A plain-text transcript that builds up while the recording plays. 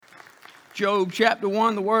Job chapter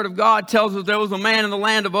 1, the word of God tells us there was a man in the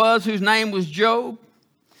land of Uz whose name was Job.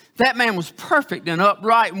 That man was perfect and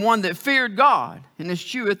upright, and one that feared God and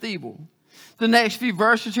escheweth evil. The next few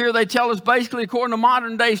verses here, they tell us basically, according to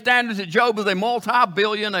modern day standards, that Job is a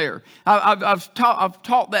multi-billionaire. I've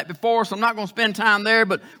taught that before, so I'm not going to spend time there.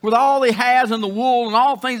 But with all he has and the wool and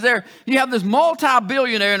all things there, you have this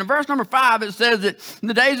multi-billionaire. And in verse number 5, it says that in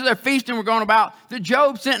the days of their feasting were going about, that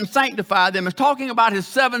Job sent and sanctified them. It's talking about his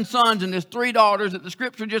 7 sons and his 3 daughters that the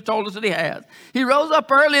scripture just told us that he has. He rose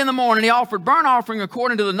up early in the morning. He offered burnt offering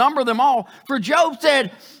according to the number of them all. For Job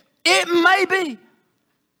said, it may be.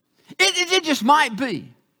 It just might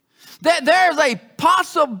be that there's a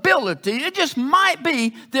possibility, it just might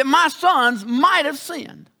be that my sons might have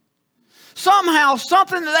sinned. Somehow,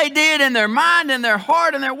 something that they did in their mind, in their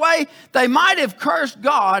heart, in their way, they might have cursed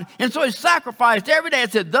God. And so he sacrificed every day.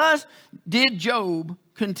 It said, thus did Job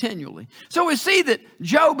continually. So we see that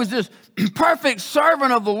Job is this perfect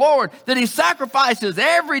servant of the Lord, that he sacrifices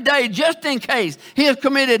every day just in case. He has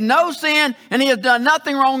committed no sin and he has done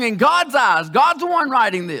nothing wrong in God's eyes. God's the one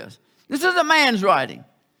writing this. This isn't man's writing.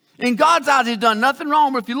 In God's eyes, he's done nothing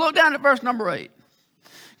wrong. But if you look down at verse number 8,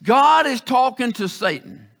 God is talking to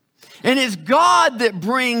Satan. And it's God that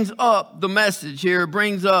brings up the message here,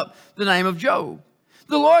 brings up the name of Job.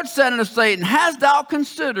 The Lord said unto Satan, hast thou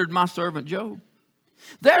considered my servant Job?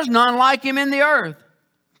 There's none like him in the earth,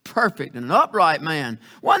 perfect and an upright man,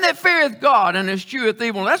 one that feareth God and escheweth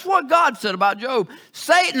evil. That's what God said about Job.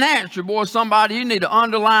 Satan answered, boy, somebody, you need to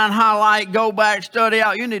underline, highlight, go back, study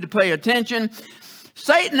out. You need to pay attention.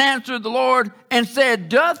 Satan answered the Lord and said,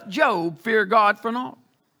 doth Job fear God for naught?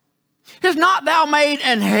 Has not thou made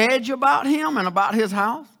an hedge about him and about his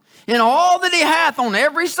house, in all that he hath on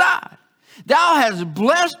every side? Thou hast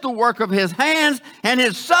blessed the work of his hands, and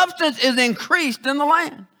his substance is increased in the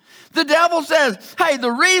land. The devil says, hey, the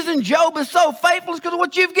reason Job is so faithful is because of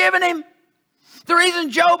what you've given him. The reason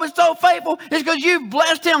Job is so faithful is because you've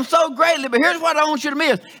blessed him so greatly. But here's what I want you to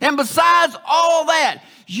miss. And besides all that,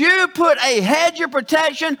 you put a hedge of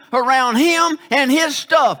protection around him and his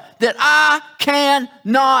stuff that I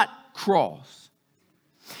cannot cross.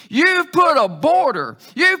 You've put a border,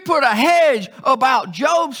 you've put a hedge about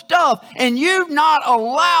Job's stuff, and you've not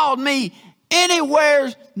allowed me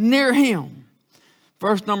anywhere near him.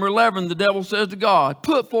 Verse number 11, the devil says to God,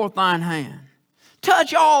 put forth thine hand.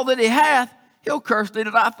 Touch all that he hath, he'll curse thee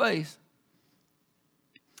to thy face.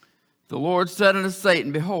 The Lord said unto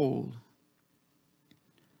Satan, behold,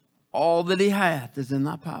 all that he hath is in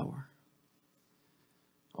thy power.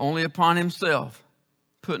 Only upon himself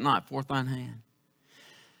put not forth thine hand.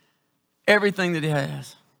 Everything that he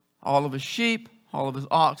has, all of his sheep, all of his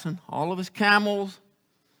oxen, all of his camels,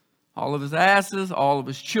 all of his asses, all of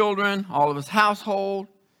his children, all of his household.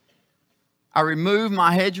 I remove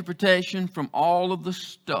my hedge of protection from all of the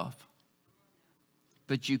stuff,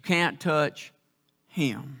 but you can't touch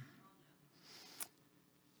him.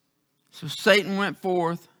 So Satan went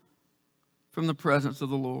forth from the presence of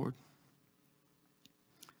the Lord.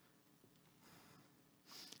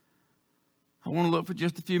 I want to look for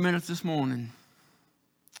just a few minutes this morning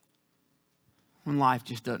when life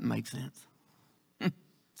just doesn't make sense.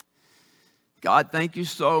 God, thank you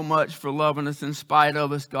so much for loving us in spite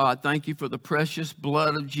of us, God. Thank you for the precious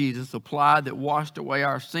blood of Jesus applied that washed away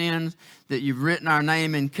our sins, that you've written our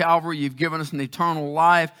name in Calvary. You've given us an eternal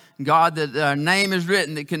life. God, that our name is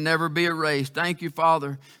written that can never be erased. Thank you,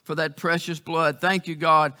 Father, for that precious blood. Thank you,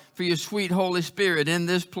 God, for your sweet Holy Spirit in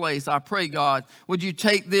this place. I pray, God, would you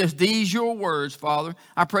take these your words, Father.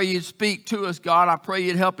 I pray you'd speak to us, God. I pray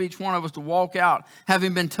you'd help each one of us to walk out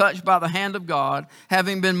having been touched by the hand of God,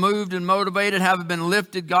 having been moved and motivated, having been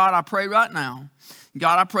lifted. God, I pray right now.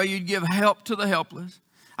 God, I pray you'd give help to the helpless.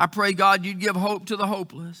 I pray, God, you'd give hope to the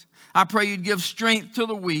hopeless. I pray you'd give strength to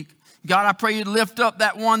the weak. God, I pray you'd lift up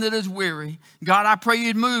that one that is weary. God, I pray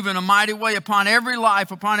you'd move in a mighty way upon every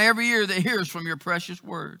life, upon every ear that hears from your precious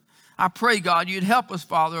word. I pray, God, you'd help us,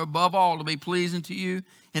 Father, above all, to be pleasing to you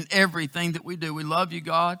in everything that we do. We love you,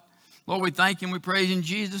 God. Lord, we thank you and we praise you in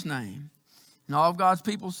Jesus' name. And all of God's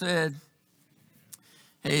people said,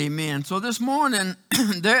 amen. So this morning,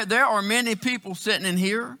 there are many people sitting in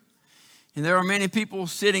here, and there are many people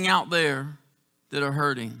sitting out there that are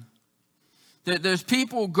hurting. There's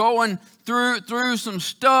people going through some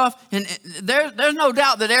stuff, and there's no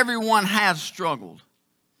doubt that everyone has struggled.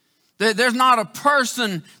 There's not a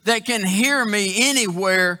person that can hear me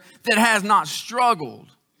anywhere that has not struggled.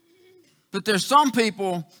 But there's some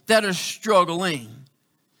people that are struggling.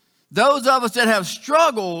 Those of us that have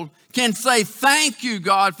struggled can say, thank you,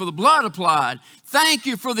 God, for the blood applied. Thank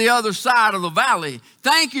you for the other side of the valley.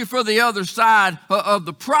 Thank you for the other side of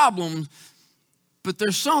the problems. But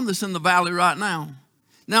there's some that's in the valley right now.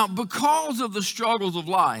 Now, because of the struggles of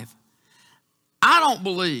life, I don't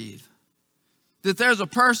believe that there's a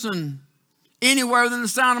person anywhere within the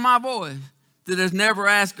sound of my voice that has never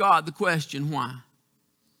asked God the question, why?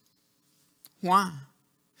 Why?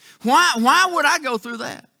 Why would I go through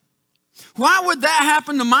that? Why would that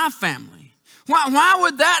happen to my family? Why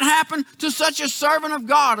would that happen to such a servant of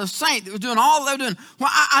God, a saint that was doing all they're doing? Well,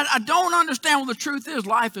 I don't understand what the truth is.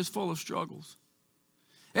 Life is full of struggles.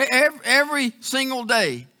 Every single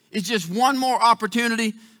day is just one more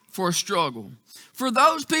opportunity for a struggle. For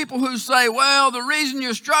those people who say, well, the reason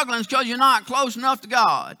you're struggling is because you're not close enough to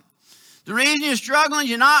God. The reason you're struggling is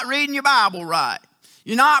you're not reading your Bible right.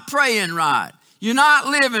 You're not praying right. You're not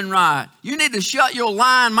living right. You need to shut your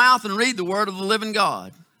lying mouth and read the word of the living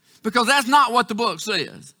God. Because that's not what the book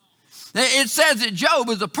says. It says that Job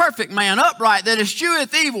is a perfect man, upright, that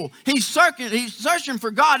escheweth evil. He's searching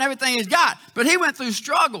for God and everything he's got. But he went through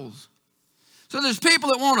struggles. So there's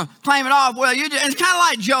people that want to claim it off. Well, it's kind of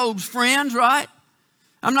like Job's friends, right?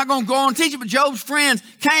 I'm not going to go on and teach it, but Job's friends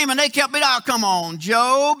came and they kept it out. Come on,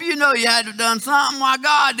 Job, you know you had to have done something. Why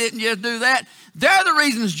God didn't just do that? They're the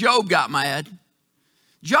reasons Job got mad.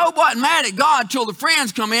 Job wasn't mad at God till the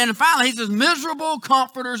friends come in, and finally he says, miserable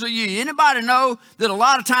comforters are you. Anybody know that a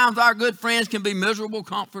lot of times our good friends can be miserable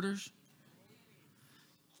comforters?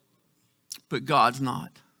 But God's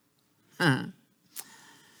not.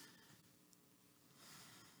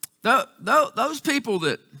 Those people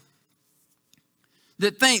that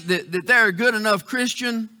think that they're a good enough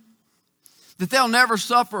Christian, that they'll never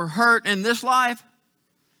suffer hurt in this life,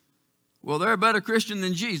 well, they're a better Christian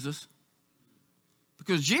than Jesus.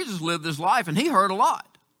 Because Jesus lived this life and he hurt a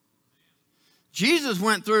lot. Jesus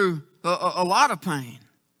went through a lot of pain.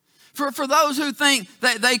 For those who think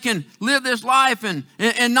that they can live this life and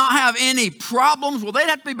not have any problems, well, they'd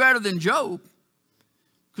have to be better than Job.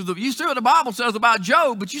 Because you see what the Bible says about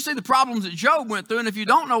Job, but you see the problems that Job went through. And if you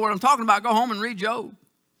don't know what I'm talking about, go home and read Job.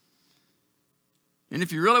 And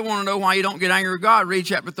if you really want to know why you don't get angry with God, read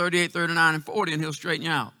chapter 38, 39, and 40, and he'll straighten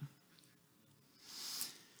you out.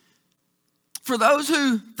 For those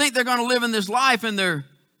who think they're going to live in this life and they're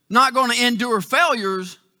not going to endure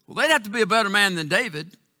failures, well, they'd have to be a better man than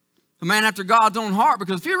David, a man after God's own heart.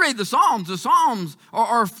 Because if you read the Psalms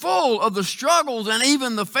are full of the struggles and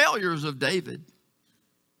even the failures of David.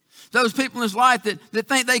 Those people in this life that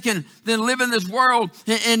think they can then live in this world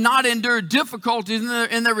and not endure difficulties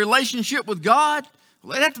in their relationship with God,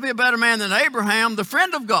 well, they'd have to be a better man than Abraham, the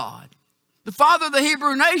friend of God. The father of the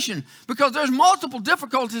Hebrew nation, because there's multiple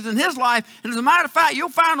difficulties in his life. And as a matter of fact, you'll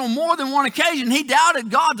find on more than one occasion, he doubted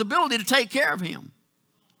God's ability to take care of him.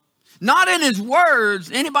 Not in his words.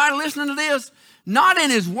 Anybody listening to this? Not in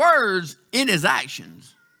his words, in his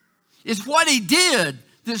actions. It's what he did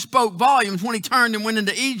that spoke volumes when he turned and went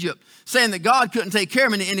into Egypt, saying that God couldn't take care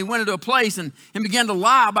of him, and he went into a place and began to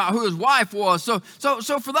lie about who his wife was. So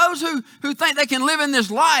for those who think they can live in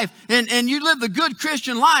this life and you live the good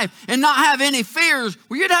Christian life and not have any fears,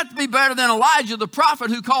 well, you'd have to be better than Elijah, the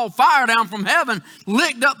prophet who called fire down from heaven,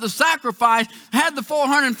 licked up the sacrifice, had the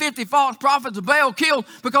 450 false prophets of Baal killed,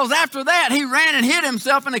 because after that he ran and hid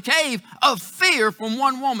himself in a cave of fear from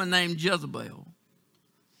one woman named Jezebel.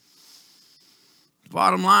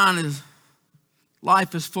 Bottom line is,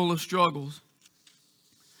 life is full of struggles.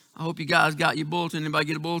 I hope you guys got your bulletin. Anybody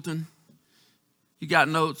get a bulletin? You got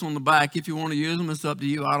notes on the back. If you want to use them, it's up to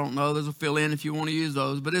you. I don't know. There's a fill-in if you want to use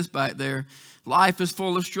those, but it's back there. Life is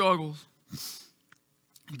full of struggles.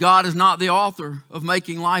 God is not the author of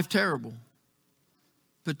making life terrible,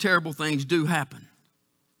 but terrible things do happen.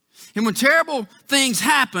 And when terrible things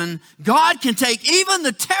happen, God can take even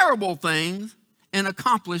the terrible things and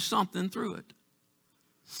accomplish something through it.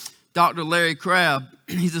 Dr. Larry Crabb,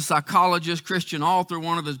 he's a psychologist, Christian author.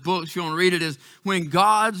 One of his books, if you want to read it, is When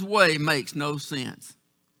God's Way Makes No Sense.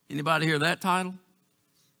 Anybody hear that title?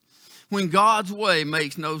 When God's Way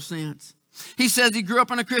Makes No Sense. He says he grew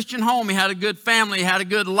up in a Christian home. He had a good family. He had a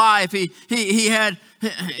good life. He had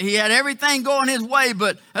everything going his way,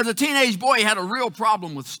 but as a teenage boy, he had a real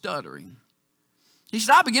problem with stuttering. He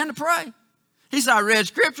said, I began to pray. He said, I read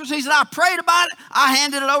scriptures. He said, I prayed about it. I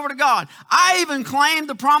handed it over to God. I even claimed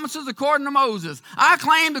the promises according to Moses. I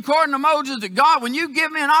claimed according to Moses that God, when you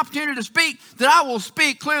give me an opportunity to speak, that I will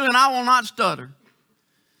speak clearly and I will not stutter.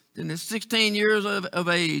 Then at 16 years of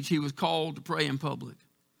age, he was called to pray in public.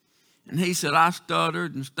 And he said, I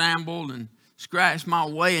stuttered and stumbled and scratched my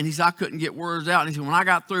way. And he said, I couldn't get words out. And he said, when I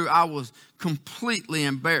got through, I was completely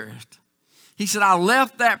embarrassed. He said, I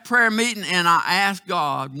left that prayer meeting and I asked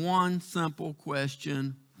God one simple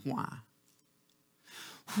question, why?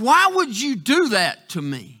 Why would you do that to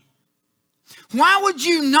me? Why would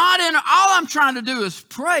you not enter? All I'm trying to do is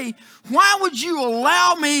pray. Why would you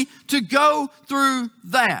allow me to go through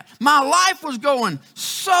that? My life was going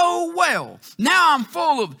so well. Now I'm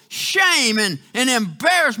full of shame and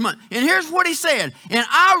embarrassment. And here's what he said, and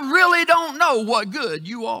I really don't know what good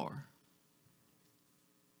you are.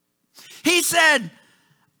 He said,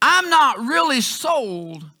 I'm not really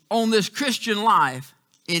sold on this Christian life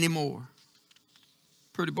anymore.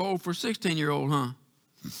 Pretty bold for a 16-year-old, huh?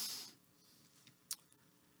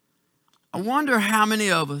 I wonder how many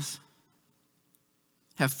of us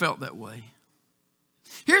have felt that way.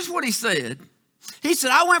 Here's what he said. He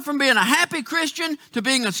said, I went from being a happy Christian to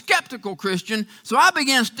being a skeptical Christian, so I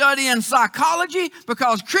began studying psychology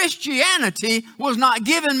because Christianity was not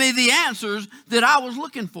giving me the answers that I was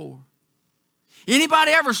looking for.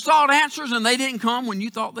 Anybody ever sought answers and they didn't come when you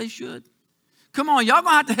thought they should? Come on, y'all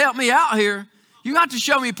gonna have to help me out here. You got to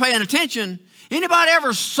show me paying attention. Anybody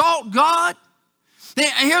ever sought God?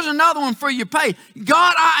 Here's another one for you. Pay.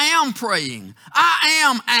 God, I am praying. I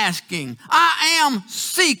am asking. I am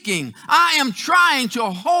seeking. I am trying to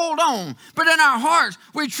hold on. But in our hearts,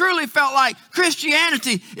 we truly felt like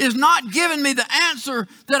Christianity is not giving me the answer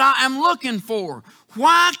that I am looking for.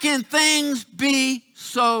 Why can things be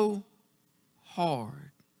so hard?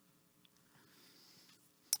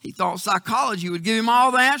 He thought psychology would give him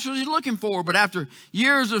all the answers he's looking for. But after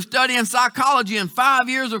years of studying psychology and 5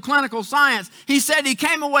 years of clinical science, he said he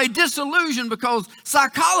came away disillusioned because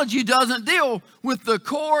psychology doesn't deal with the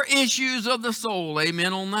core issues of the soul.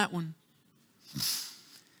 Amen on that one.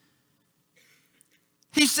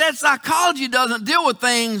 He said psychology doesn't deal with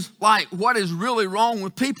things like what is really wrong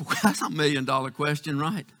with people. That's a $1 million question,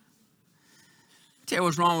 right? Tell you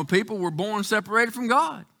what's wrong with people. We're born separated from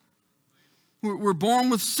God. We're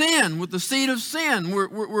born with sin, with the seed of sin.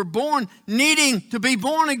 We're born needing to be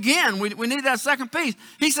born again. We need that second piece.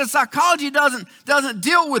 He says psychology doesn't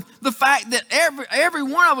deal with the fact that every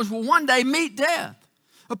one of us will one day meet death.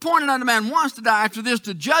 Appointed unto man once to die, after this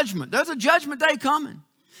to judgment. There's a judgment day coming.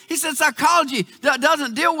 He said psychology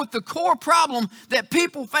doesn't deal with the core problem that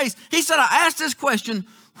people face. He said, I asked this question,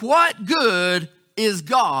 what good is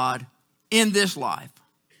God in this life?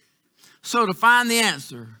 So to find the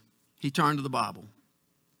answer, he turned to the Bible.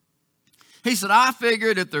 He said, I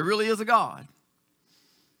figured if there really is a God,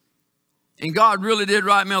 and God really did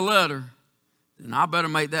write me a letter, then I better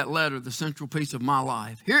make that letter the central piece of my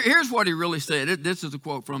life. Here's what he really said. This is a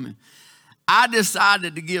quote from him. I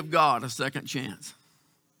decided to give God a second chance.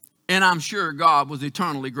 And I'm sure God was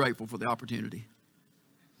eternally grateful for the opportunity.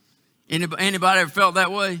 Anybody ever felt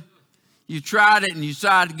that way? You tried it and you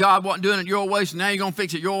decided God wasn't doing it your way, so now you're going to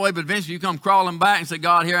fix it your way, but eventually you come crawling back and say,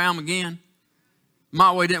 God, here I am again.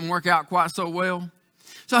 My way didn't work out quite so well.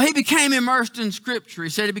 So he became immersed in Scripture. He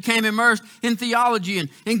said he became immersed in theology,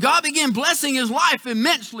 and God began blessing his life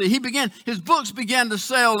immensely. His books began to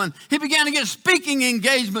sell, and he began to get speaking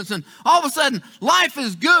engagements, and all of a sudden, life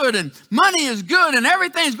is good, and money is good, and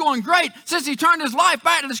everything's going great since he turned his life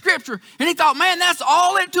back to the Scripture. And he thought, man, that's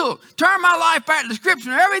all it took. Turn my life back to the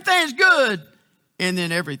Scripture, and everything's good. And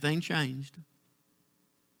then everything changed.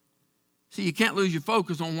 See, you can't lose your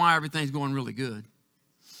focus on why everything's going really good.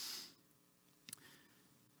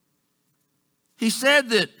 He said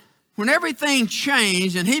that when everything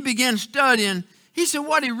changed and he began studying, he said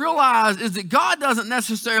what he realized is that God doesn't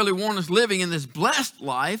necessarily want us living in this blessed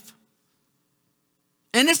life.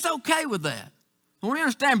 And it's okay with that. I want you to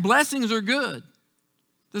understand blessings are good.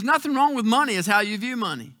 There's nothing wrong with money is how you view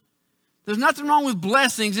money. There's nothing wrong with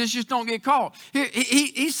blessings, it's just don't get caught.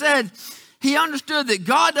 He said he understood that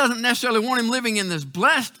God doesn't necessarily want him living in this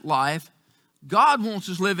blessed life. God wants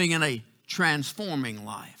us living in a transforming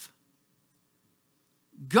life.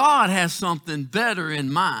 God has something better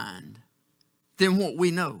in mind than what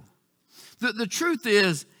we know. The truth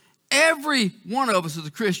is, every one of us as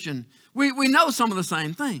a Christian, we know some of the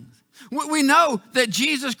same things. We know that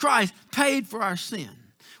Jesus Christ paid for our sin.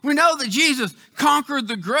 We know that Jesus conquered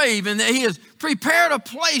the grave and that he has prepared a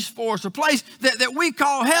place for us, a place that we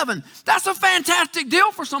call heaven. That's a fantastic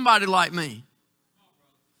deal for somebody like me.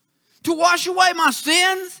 To wash away my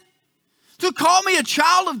sins, to call me a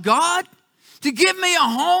child of God, to give me a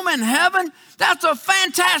home in heaven, that's a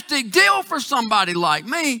fantastic deal for somebody like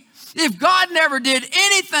me. If God never did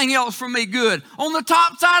anything else for me good on the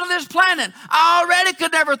top side of this planet, I already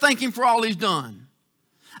could never thank him for all he's done.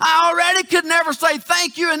 I already could never say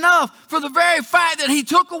thank you enough for the very fact that he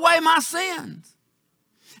took away my sins.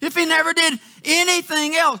 if he never did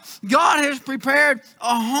anything else, God has prepared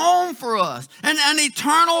a home for us, and an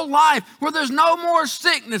eternal life where there's no more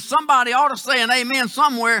sickness. Somebody ought to say an amen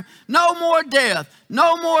somewhere. No more death,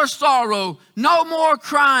 no more sorrow, no more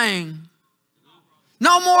crying,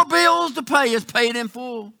 no more bills to pay. It's paid in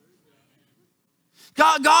full.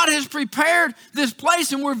 God has prepared this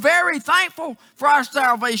place, and we're very thankful for our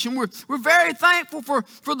salvation. We're very thankful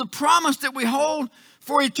for the promise that we hold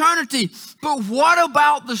for eternity. But what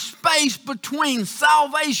about the space between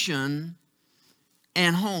salvation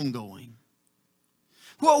and homegoing?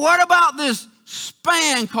 Well, what about this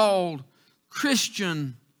span called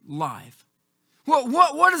Christian life?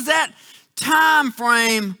 What does that time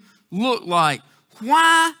frame look like?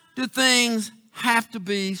 Why do things have to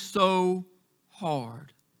be so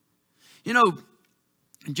hard? You know,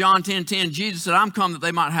 in John 10:10, Jesus said, I'm come that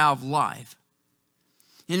they might have life.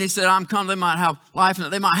 And he said, I'm come that they might have life and that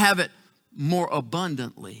they might have it more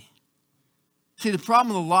abundantly. See, the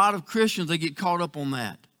problem with a lot of Christians, they get caught up on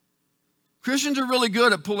that. Christians are really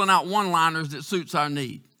good at pulling out one-liners that suits our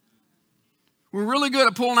need. We're really good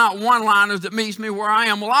at pulling out one-liners that meets me where I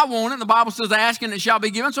am. Well, I want it. The Bible says, ask and it shall be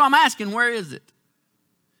given. So I'm asking, where is it?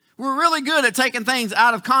 We're really good at taking things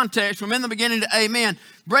out of context from in the beginning to amen,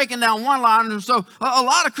 breaking down one-liners. So a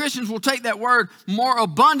lot of Christians will take that word more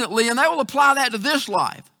abundantly, and they will apply that to this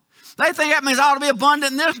life. They think that means I ought to be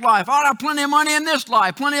abundant in this life. I ought to have plenty of money in this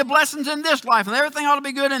life, plenty of blessings in this life, and everything ought to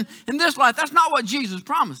be good in this life. That's not what Jesus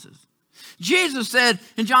promises. Jesus said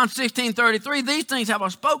in John 16:33, these things have I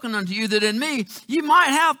spoken unto you, that in me ye might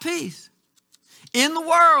have peace. In the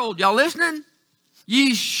world, y'all listening?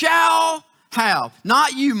 Ye shall have.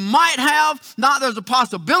 Not you might have, not there's a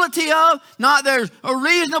possibility of, not there's a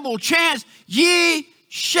reasonable chance. Ye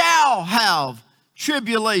shall have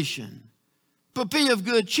tribulation. But be of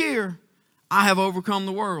good cheer. I have overcome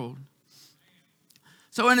the world.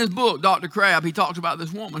 So in his book, Dr. Crabb, he talks about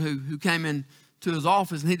this woman who came into his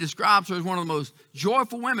office, and he describes her as one of the most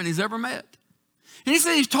joyful women he's ever met. And he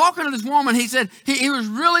said he's talking to this woman. He said he was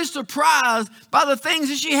really surprised by the things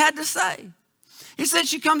that she had to say. He said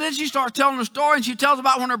she comes in, she starts telling her story, and she tells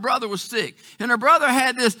about when her brother was sick. And her brother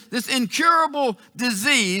had this incurable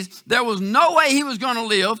disease. There was no way he was going to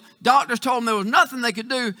live. Doctors told him there was nothing they could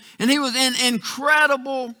do. And he was in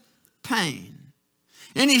incredible pain.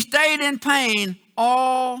 And he stayed in pain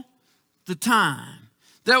all the time.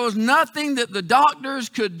 There was nothing that the doctors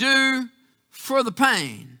could do for the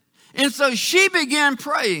pain. And so she began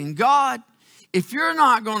praying, God, if you're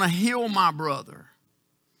not going to heal my brother,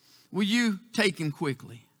 will you take him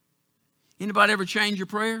quickly? Anybody ever change your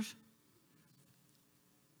prayers?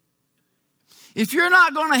 If you're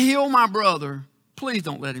not going to heal my brother, please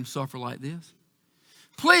don't let him suffer like this.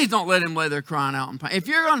 Please don't let him lay there crying out in pain. If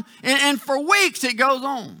you're going, and for weeks it goes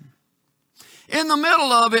on. In the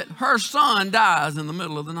middle of it, her son dies in the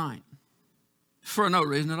middle of the night for no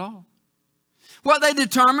reason at all. What they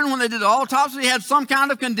determined when they did the autopsy, he had some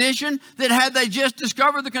kind of condition that had they just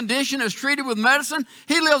discovered the condition as treated with medicine,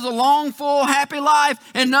 he lives a long, full, happy life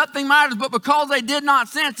and nothing matters. But because they did not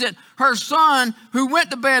sense it, her son, who went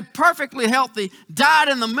to bed perfectly healthy, died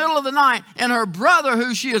in the middle of the night. And her brother,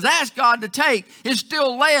 who she has asked God to take, is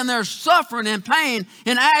still laying there suffering in pain,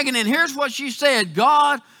 in agony. And here's what she said,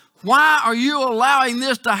 God, why are you allowing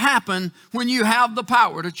this to happen when you have the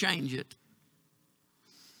power to change it?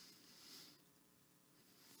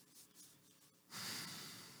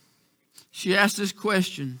 She asked this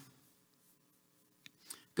question,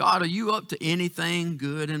 God, are you up to anything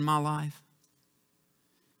good in my life?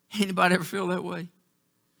 Anybody ever feel that way?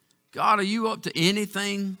 God, are you up to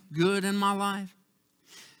anything good in my life?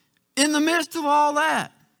 In the midst of all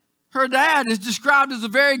that, her dad is described as a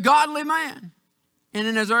very godly man. And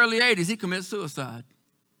in his early 80s, he commits suicide.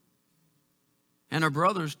 And her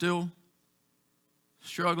brother is still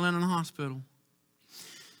struggling in the hospital.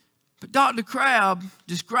 But Dr. Crabb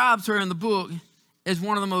describes her in the book as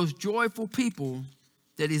one of the most joyful people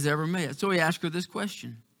that he's ever met. So he asked her this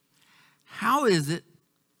question. How is it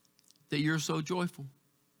that you're so joyful?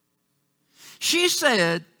 She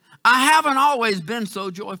said, I haven't always been so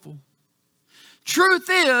joyful. Truth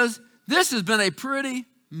is, this has been a pretty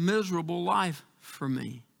miserable life for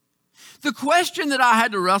me. The question that I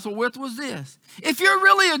had to wrestle with was this. If you're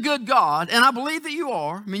really a good God, and I believe that you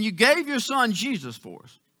are, I mean, you gave your son Jesus for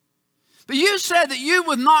us. But you said that you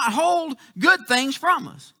would not hold good things from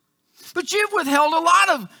us. But you've withheld a lot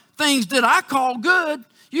of things that I call good.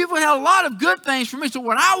 You've withheld a lot of good things from me. So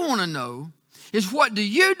what I want to know is, what do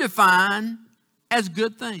you define as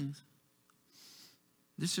good things?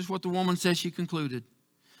 This is what the woman said. She concluded.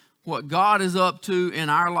 What God is up to in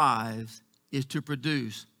our lives is to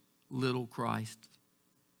produce little Christ.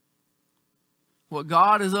 what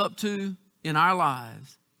God is up to in our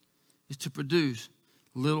lives is to produce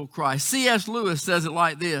little Christ. C.S. Lewis says it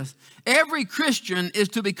like this: every Christian is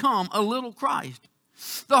to become a little Christ.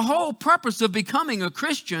 The whole purpose of becoming a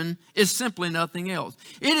Christian is simply nothing else.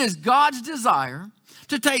 It is God's desire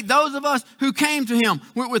to take those of us who came to Him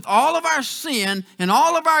with all of our sin and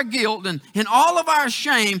all of our guilt and all of our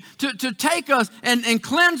shame, to take us and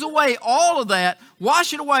cleanse away all of that,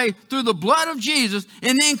 wash it away through the blood of Jesus,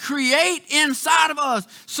 and then create inside of us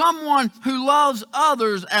someone who loves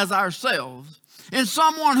others as ourselves, and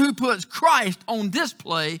someone who puts Christ on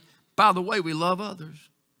display by the way we love others.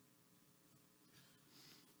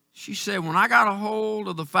 She said, when I got a hold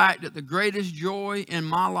of the fact that the greatest joy in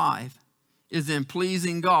my life is in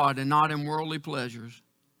pleasing God and not in worldly pleasures,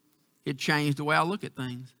 it changed the way I look at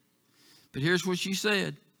things. But here's what she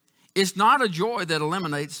said: it's not a joy that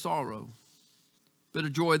eliminates sorrow, but a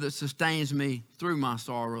joy that sustains me through my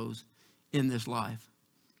sorrows in this life.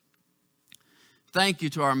 Thank you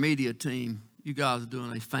to our media team. You guys are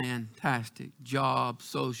doing a fantastic job.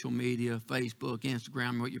 Social media, Facebook,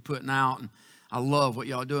 Instagram, what you're putting out. And I love what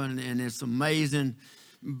y'all doing, and it's amazing.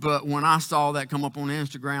 But when I saw that come up on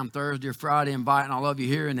Instagram Thursday or Friday, inviting I love you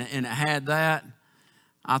here, and it had that,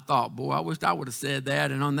 I thought, boy, I wished I would have said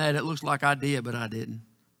that. And on that, it looks like I did, but I didn't.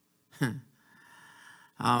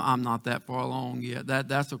 I'm not that far along yet.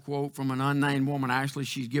 That's a quote from an unnamed woman. Actually,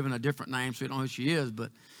 she's given a different name, so you don't know who she is,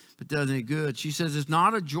 but it does any good. She says, it's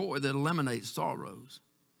not a joy that eliminates sorrows,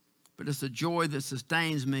 but it's a joy that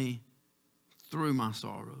sustains me through my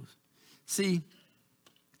sorrows. See,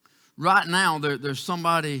 right now there's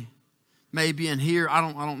somebody maybe in here. I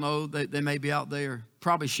don't know. They may be out there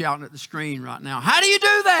probably shouting at the screen right now. How do you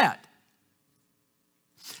do that?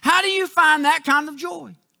 How do you find that kind of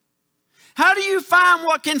joy? How do you find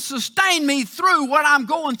what can sustain me through what I'm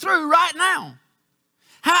going through right now?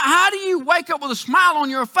 How do you wake up with a smile on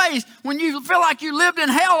your face when you feel like you lived in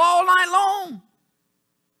hell all night long?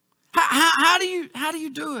 How do you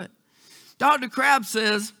do it? Dr. Crabb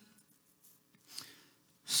says,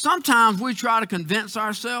 sometimes we try to convince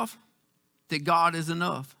ourselves that God is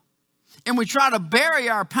enough. And we try to bury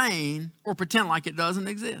our pain or pretend like it doesn't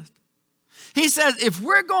exist. He says, if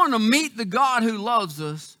we're going to meet the God who loves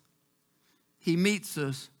us, He meets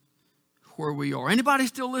us where we are. Anybody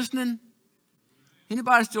still listening?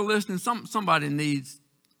 Anybody still listening? Somebody needs.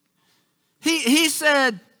 He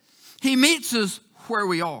said He meets us where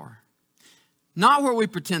we are, not where we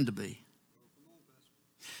pretend to be,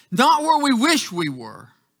 not where we wish we were.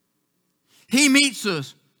 He meets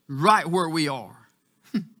us right where we are.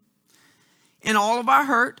 In all of our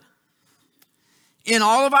hurt, in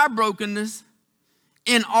all of our brokenness,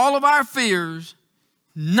 in all of our fears,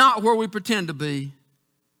 not where we pretend to be,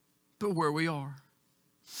 but where we are.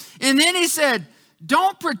 And then He said,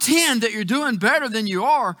 don't pretend that you're doing better than you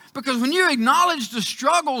are, because when you acknowledge the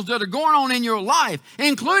struggles that are going on in your life,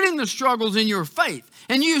 including the struggles in your faith,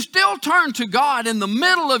 and you still turn to God in the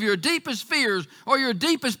middle of your deepest fears or your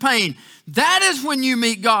deepest pain, that is when you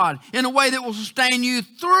meet God in a way that will sustain you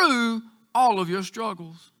through all of your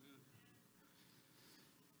struggles.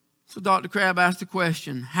 So Dr. Crabb asked the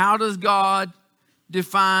question, how does God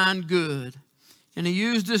define good? And he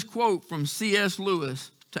used this quote from C.S.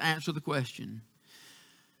 Lewis to answer the question.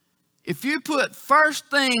 If you put first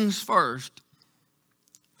things first,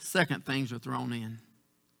 second things are thrown in.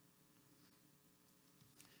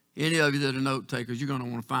 Any of you that are note takers, you're going to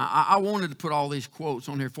want to find. I wanted to put all these quotes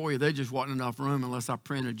on here for you. There just wasn't enough room unless I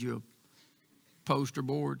printed you a poster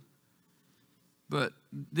board. But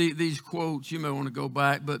these quotes, you may want to go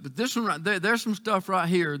back. But this one right there, there's some stuff right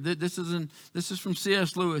here. This is from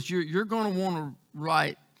C.S. Lewis. You're going to want to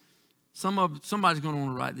write. Somebody's going to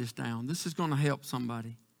want to write this down. This is going to help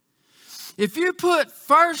somebody. If you put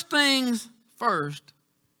first things first,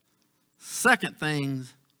 second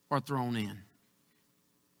things are thrown in.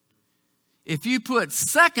 If you put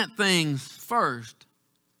second things first,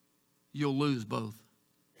 you'll lose both.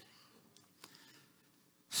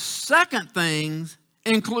 Second things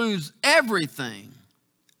includes everything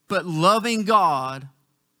but loving God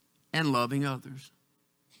and loving others.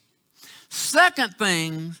 Second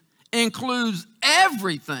things includes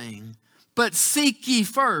everything but seek ye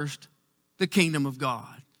first the kingdom of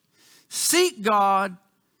God. Seek God,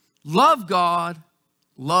 love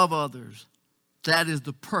others. That is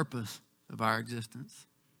the purpose of our existence.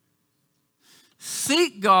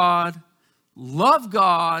 Seek God, love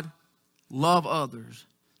others.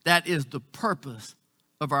 That is the purpose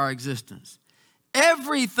of our existence.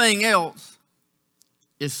 Everything else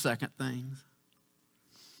is second things.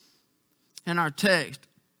 In our text,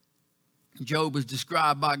 Job is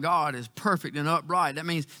described by God as perfect and upright. That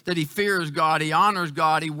means that he fears God, he honors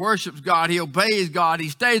God, he worships God, he obeys God, he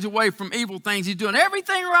stays away from evil things, he's doing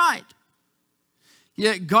everything right.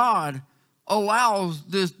 Yet God allows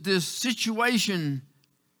this situation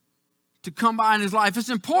to come by in his life. It's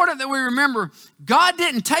important that we remember God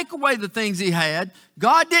didn't take away the things he had.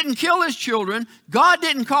 God didn't kill his children. God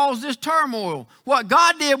didn't cause this turmoil. What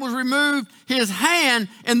God did was remove his hand,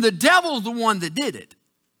 and the devil's the one that did it.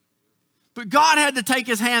 But God had to take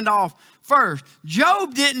his hand off first.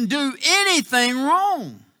 Job didn't do anything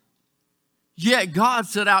wrong. Yet God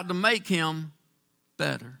set out to make him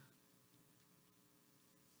better.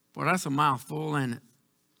 Boy, that's a mouthful, ain't it?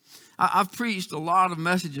 I've preached a lot of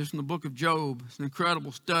messages from the book of Job. It's an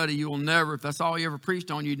incredible study. You will never, if that's all you ever preached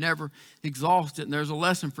on, you'd never exhaust it. And there's a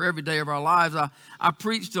lesson for every day of our lives. I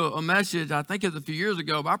preached a message, I think it was a few years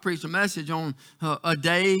ago, but I preached a message on a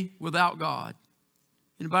day without God.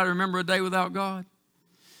 Anybody remember a day without God?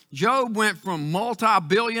 Job went from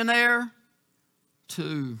multi-billionaire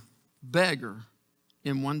to beggar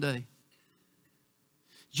in one day.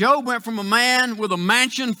 Job went from a man with a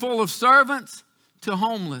mansion full of servants to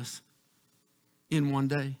homeless in one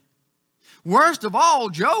day. Worst of all,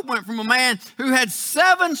 Job went from a man who had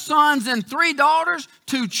 7 sons and 3 daughters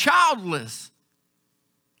to childless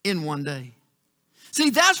in one day. See,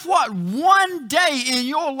 that's what one day in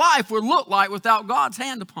your life would look like without God's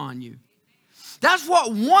hand upon you. That's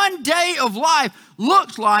what one day of life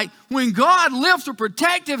looks like when God lifts a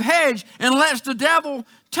protective hedge and lets the devil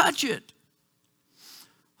touch it.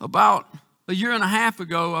 About a year and a half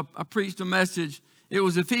ago, I preached a message. It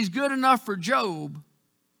was, if he's good enough for Job,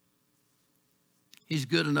 he's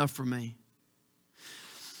good enough for me.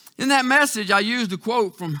 In that message, I used a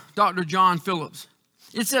quote from Dr. John Phillips.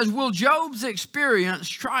 It says, will Job's experience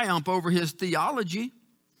triumph over his theology,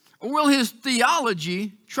 or will his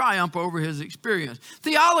theology triumph over his experience?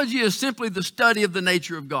 Theology is simply the study of the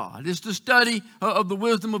nature of God. It's the study of the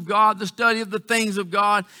wisdom of God, the study of the things of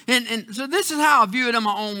God. And so this is how I view it in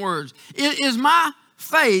my own words. Is my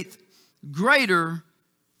faith greater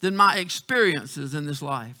than my experiences in this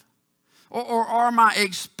life? Or are my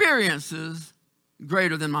experiences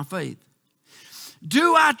greater than my faith?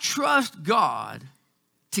 Do I trust God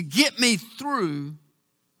to get me through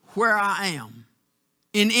where I am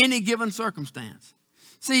in any given circumstance?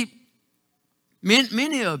 See,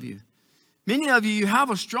 many of you, you have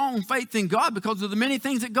a strong faith in God because of the many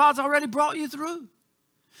things that God's already brought you through.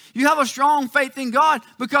 You have a strong faith in God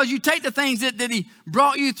because you take the things that he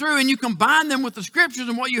brought you through and you combine them with the scriptures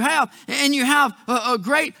and what you have, and you have a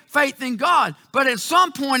great faith in God. But at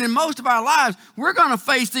some point in most of our lives, we're going to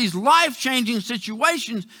face these life-changing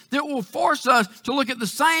situations that will force us to look at the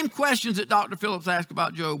same questions that Dr. Phillips asked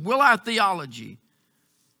about Job. Will our theology,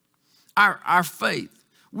 our faith,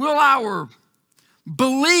 will our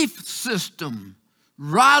belief system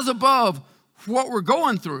rise above what we're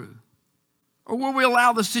going through? Or will we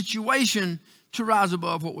allow the situation to rise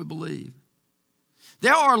above what we believe?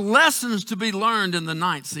 There are lessons to be learned in the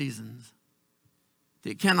night seasons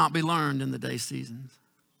that cannot be learned in the day seasons.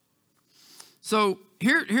 So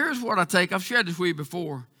here's what I take. I've shared this with you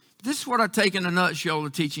before. This is what I take in a nutshell,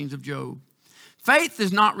 the teachings of Job. Faith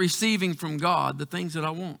is not receiving from God the things that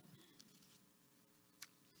I want.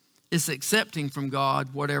 It's accepting from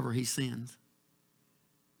God whatever he sends.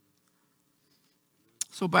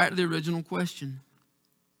 So back to the original question.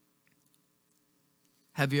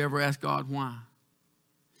 Have you ever asked God why?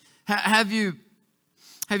 Have you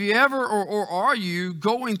ever or are you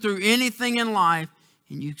going through anything in life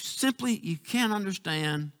and you can't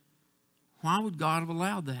understand, why would God have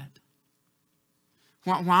allowed that?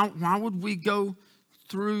 Why would we go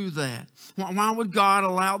through that? Why would God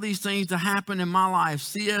allow these things to happen in my life?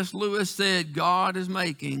 C.S. Lewis said, God is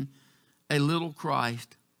making a little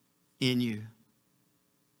Christ in you.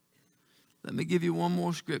 Let me give you one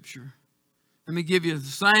more scripture. Let me give you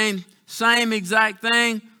the same exact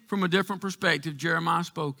thing from a different perspective. Jeremiah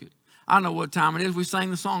spoke it. I know what time it is. We sang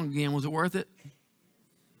the song again. Was it worth it?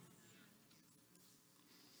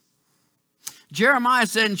 Jeremiah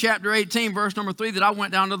said in chapter 18, verse number 3, that I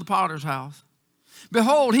went down to the potter's house.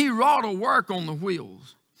 Behold, he wrought a work on the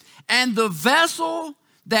wheels, and the vessel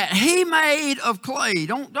that he made of clay.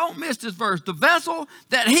 Don't miss this verse. The vessel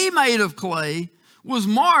that he made of clay was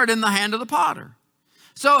marred in the hand of the potter.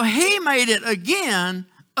 So he made it again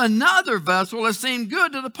another vessel that seemed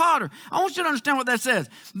good to the potter. I want you to understand what that says.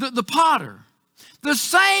 The potter, the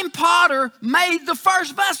same potter made the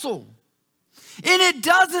first vessel. And it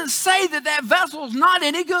doesn't say that vessel is not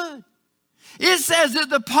any good. It says that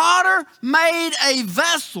the potter made a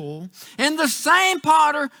vessel, and the same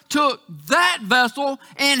potter took that vessel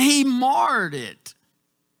and he marred it.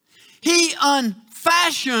 He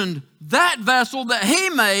unfashioned that vessel that he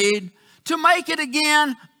made to make it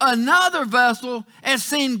again another vessel as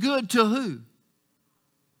seemed good to who?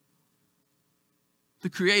 The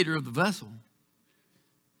creator of the vessel.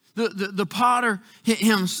 The potter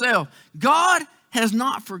himself. God has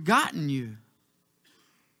not forgotten you.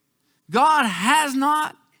 God has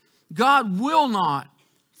not, God will not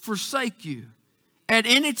forsake you at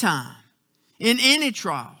any time, in any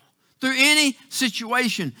trial, through any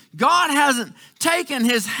situation. God hasn't taken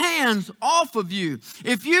his hands off of you.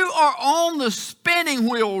 If you are on the spinning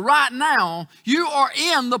wheel right now, you are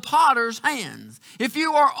in the potter's hands. If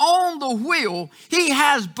you are on the wheel, he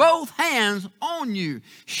has both hands on you,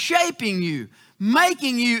 shaping you,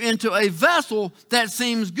 making you into a vessel that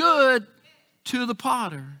seems good to the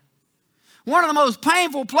potter. One of the most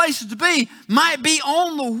painful places to be might be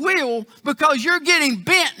on the wheel because you're getting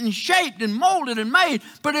bent and shaped and molded and made.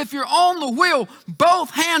 But if you're on the wheel, both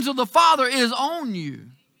hands of the Father is on you.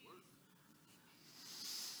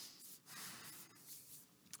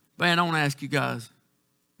 Band, I want to ask you guys.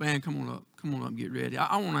 Band, come on up. Come on up and get ready.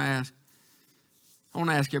 I want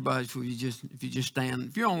to ask everybody if you just stand.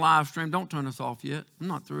 If you're on live stream, don't turn us off yet. I'm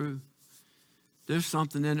not through. There's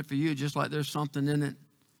something in it for you, just like there's something in it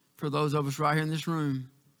for those of us right here in this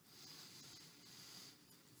room.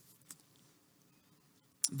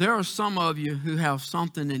 There are some of you who have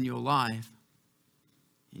something in your life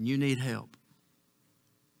and you need help.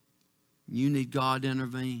 You need God to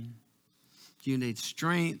intervene. You need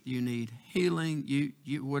strength. You need healing.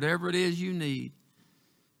 You whatever it is you need,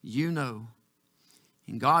 you know.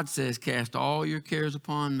 And God says, cast all your cares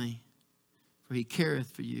upon me, for he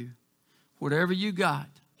careth for you. Whatever you got.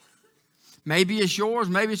 Maybe it's yours.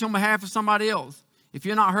 Maybe it's on behalf of somebody else. If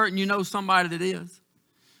you're not hurting, you know somebody that is.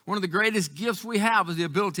 One of the greatest gifts we have is the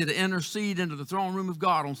ability to intercede into the throne room of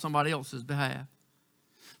God on somebody else's behalf.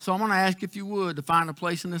 So I'm going to ask if you would to find a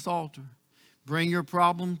place in this altar. Bring your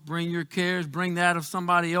problems, bring your cares, bring that of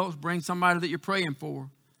somebody else, bring somebody that you're praying for,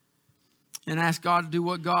 and ask God to do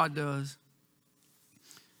what God does.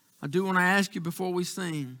 I do want to ask you before we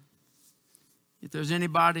sing, if there's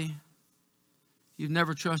anybody you've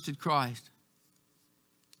never trusted Christ,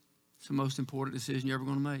 it's the most important decision you're ever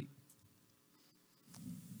going to make.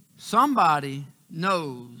 Somebody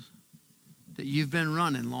knows that you've been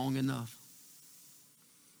running long enough.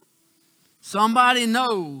 Somebody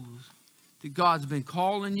knows that God's been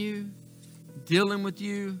calling you, dealing with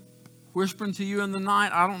you, whispering to you in the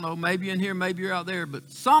night. I don't know, maybe you're in here, maybe you're out there, but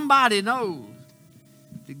somebody knows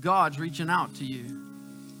that God's reaching out to you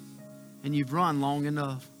and you've run long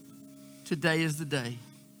enough. Today is the day.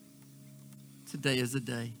 Today is the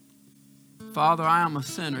day. Father, I am a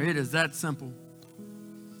sinner. It is that simple.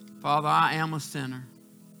 Father, I am a sinner.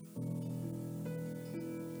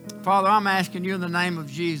 Father, I'm asking you in the name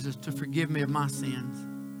of Jesus to forgive me of my sins.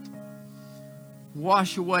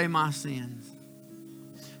 Wash away my sins.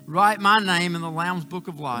 Write my name in the Lamb's Book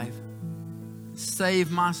of Life.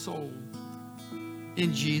 Save my soul.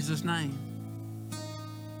 In Jesus' name.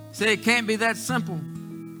 Say it can't be that simple.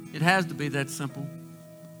 It has to be that simple.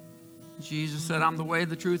 Jesus said, I'm the way,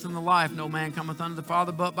 the truth, and the life. No man cometh unto the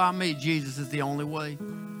Father but by me. Jesus is the only way.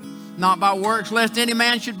 Not by works, lest any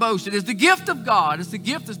man should boast. It is the gift of God. It's the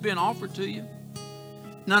gift that's been offered to you.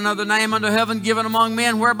 None other name under heaven given among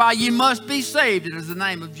men whereby ye must be saved. It is the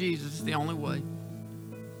name of Jesus. It's the only way.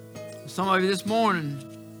 Some of you this morning,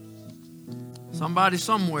 somebody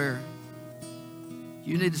somewhere,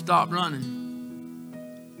 you need to stop running.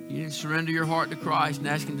 You need to surrender your heart to Christ and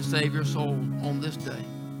ask him to save your soul on this day.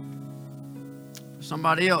 For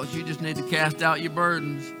somebody else, you just need to cast out your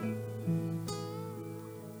burdens.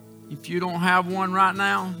 If you don't have one right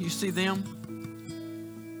now, you see them.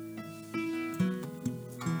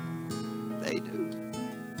 They do.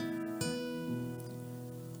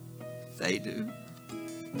 They do.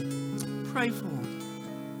 Pray for them.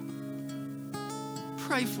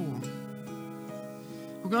 Pray for them.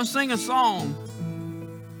 We're going to sing a song.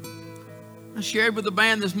 I shared with the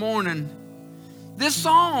band this morning. This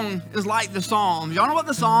song is like the Psalms. Y'all know what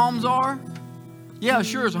the Psalms are? Yeah,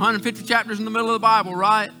 sure. It's 150 chapters in the middle of the Bible,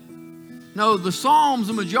 right? No, the Psalms,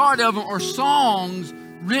 the majority of them are songs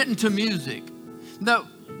written to music. No,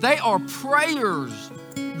 they are prayers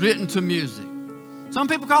written to music. Some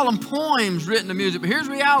people call them poems written to music, but here's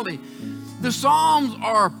the reality. The Psalms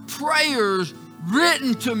are prayers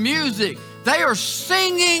written to music. They are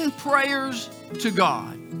singing prayers to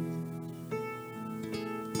God.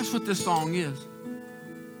 That's what this song is.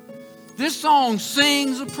 This song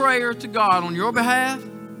sings a prayer to God on your behalf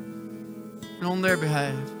and on their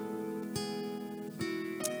behalf.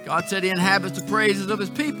 God said He inhabits the praises of His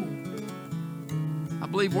people. I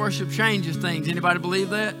believe worship changes things. Anybody believe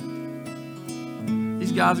that?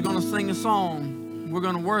 These guys are going to sing a song. We're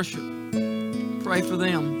going to worship. Pray for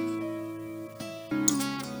them.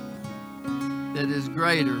 That is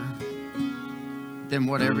greater than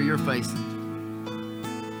whatever you're facing.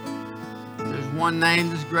 There's one name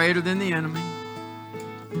that's greater than the enemy.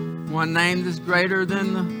 One name that's greater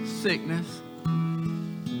than the sickness.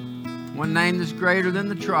 One name that's greater than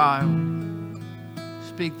the trial.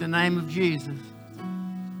 Speak the name of Jesus.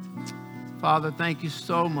 Father, thank you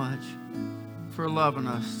so much for loving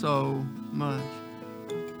us so much.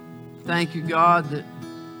 Thank you, God, that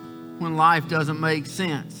when life doesn't make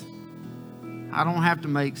sense, I don't have to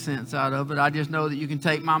make sense out of it. I just know that you can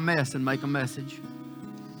take my mess and make a message.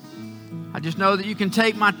 I just know that you can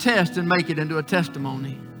take my test and make it into a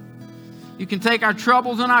testimony. You can take our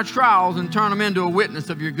troubles and our trials and turn them into a witness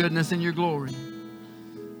of your goodness and your glory.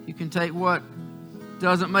 You can take what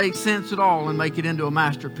doesn't make sense at all and make it into a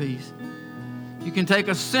masterpiece. You can take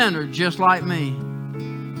a sinner just like me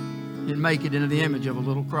and make it into the image of a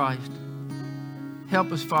little Christ.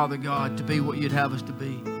 Help us, Father God, to be what you'd have us to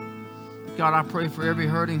be. God, I pray for every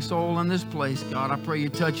hurting soul in this place. God, I pray you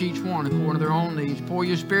touch each one according to their own needs. Pour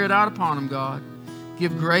your Spirit out upon them, God.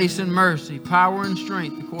 Give grace and mercy, power and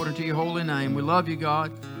strength according to your holy name. We love you,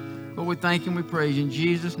 God. But we thank and we praise you in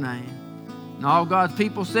Jesus' name. And all God's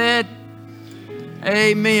people said,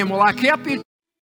 amen. Well, I kept you.